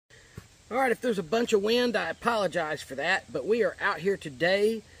All right, if there's a bunch of wind, I apologize for that, but we are out here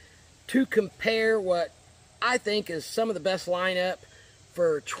today to compare what I think is some of the best lineup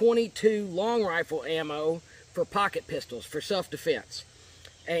for 22 long rifle ammo for pocket pistols for self-defense.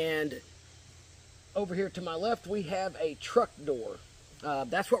 And over here to my left, we have a truck door.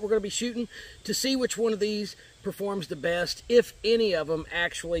 That's what we're going to be shooting to see which one of these performs the best, if any of them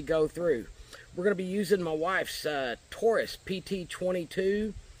actually go through. We're going to be using my wife's Taurus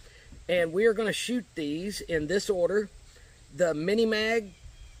PT-22, and we are going to shoot these in this order: the Mini Mag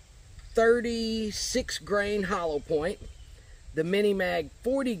 36 grain hollow point, the Mini Mag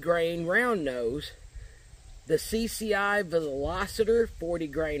 40 grain round nose, the CCI Velocitor 40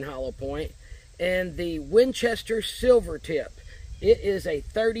 grain hollow point, and the Winchester silver tip. It is a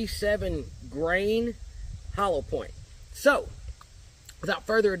 37 grain hollow point. So, without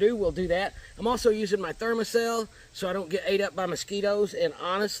further ado, we'll do that. I'm also using my thermocell so I don't get ate up by mosquitoes, and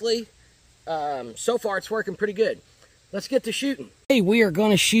honestly, so far it's working pretty good. Let's get to shooting. Hey, we are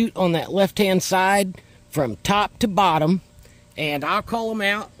going to shoot on that left-hand side from top to bottom, and I'll call them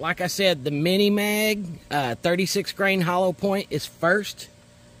out. Like I said, the Mini Mag 36 grain hollow point is first.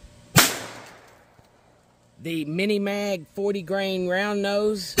 The Mini Mag 40 grain round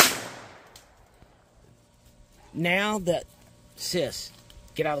nose. Now the sis,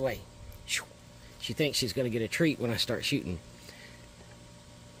 get out of the way. She thinks she's going to get a treat when I start shooting.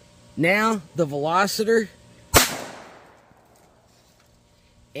 Now the Velocitor.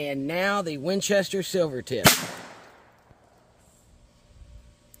 And now the Winchester silver tip.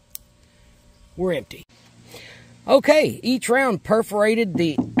 We're empty. Okay, each round perforated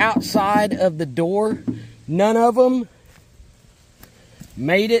the outside of the door. None of them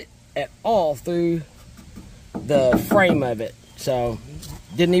made it at all through the frame of it. So,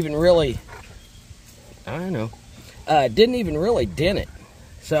 didn't even really, I don't know, didn't even really dent it.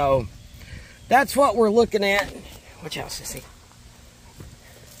 So, that's what we're looking at. Watch out, sissy.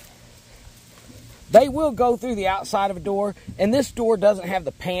 They will go through the outside of a door, and this door doesn't have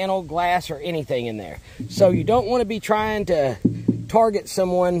the panel, glass, or anything in there. So you don't want to be trying to target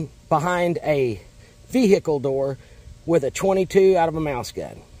someone behind a vehicle door with a 22 out of a mouse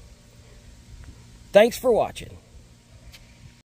gun. Thanks for watching.